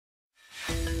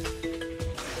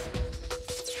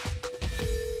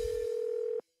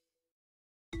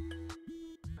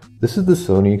This is the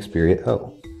Sony Xperia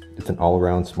L. It's an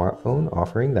all-around smartphone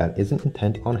offering that isn't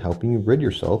intent on helping you rid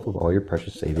yourself of all your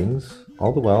precious savings,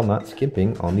 all the while not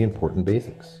skimping on the important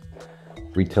basics.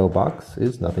 Retail box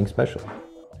is nothing special.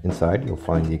 Inside you'll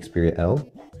find the Xperia L,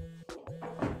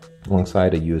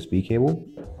 alongside a USB cable,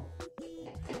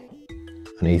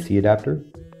 an AC adapter,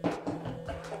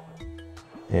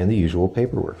 and the usual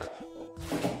paperwork.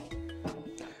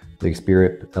 The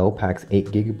Xperia L packs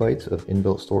 8 GB of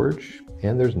inbuilt storage,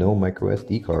 and there's no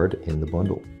microSD card in the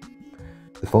bundle.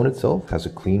 The phone itself has a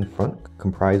clean front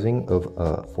comprising of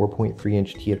a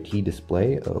 4.3-inch TFT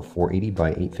display of 480 by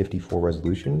 854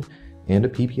 resolution and a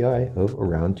PPI of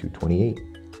around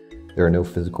 228. There are no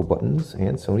physical buttons,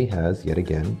 and Sony has, yet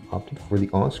again, opted for the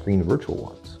on-screen virtual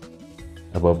ones.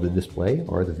 Above the display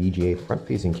are the VGA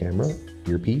front-facing camera,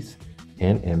 earpiece,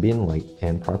 and ambient light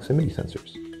and proximity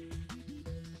sensors.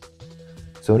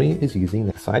 Sony is using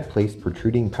the side-placed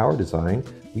protruding power design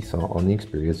we saw on the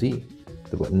Xperia Z.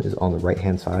 The button is on the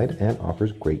right-hand side and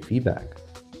offers great feedback.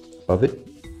 Above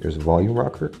it, there's a volume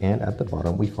rocker, and at the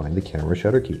bottom we find the camera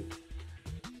shutter key.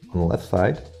 On the left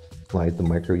side lies the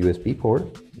micro USB port,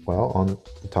 while on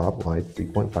the top lies the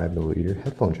 3.5mm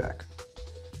headphone jack.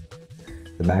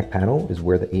 The back panel is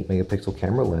where the 8-megapixel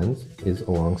camera lens is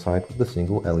alongside with the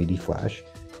single LED flash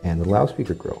and the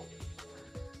loudspeaker grill.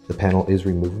 The panel is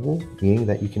removable, meaning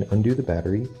that you can undo the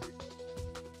battery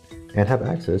and have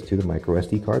access to the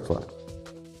microSD card slot.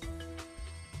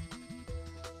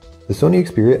 The Sony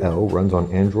Xperia L runs on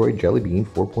Android Jelly Bean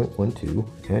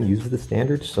 4.12 and uses the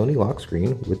standard Sony lock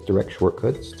screen with direct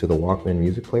shortcuts to the Walkman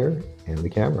music player and the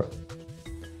camera.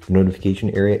 The notification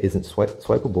area isn't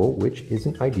swipeable, which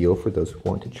isn't ideal for those who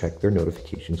want to check their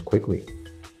notifications quickly.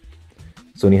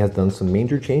 Sony has done some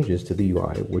major changes to the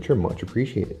UI, which are much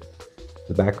appreciated.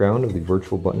 The background of the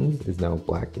virtual buttons is now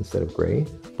black instead of gray,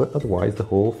 but otherwise the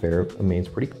whole affair remains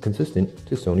pretty consistent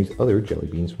to Sony's other Jelly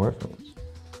Bean smartphones.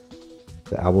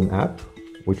 The album app,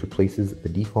 which replaces the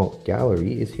default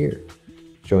gallery, is here,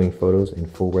 showing photos in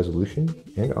full resolution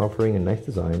and offering a nice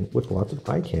design with lots of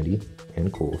eye candy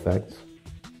and cool effects.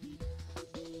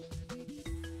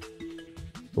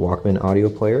 The Walkman audio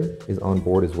player is on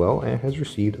board as well and has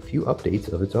received a few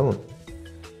updates of its own.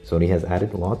 Sony has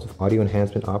added lots of audio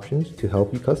enhancement options to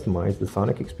help you customize the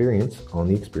sonic experience on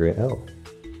the Xperia L.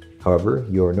 However,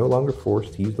 you are no longer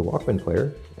forced to use the Walkman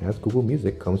player, as Google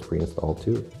Music comes pre-installed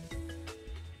too.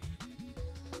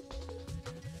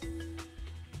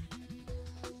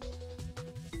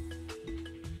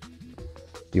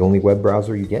 The only web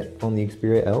browser you get on the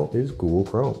Xperia L is Google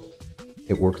Chrome.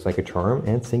 It works like a charm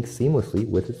and syncs seamlessly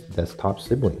with its desktop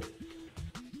sibling.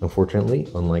 Unfortunately,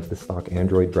 unlike the stock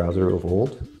Android browser of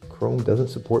old, Chrome doesn't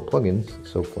support plugins,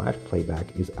 so Flash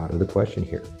playback is out of the question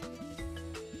here.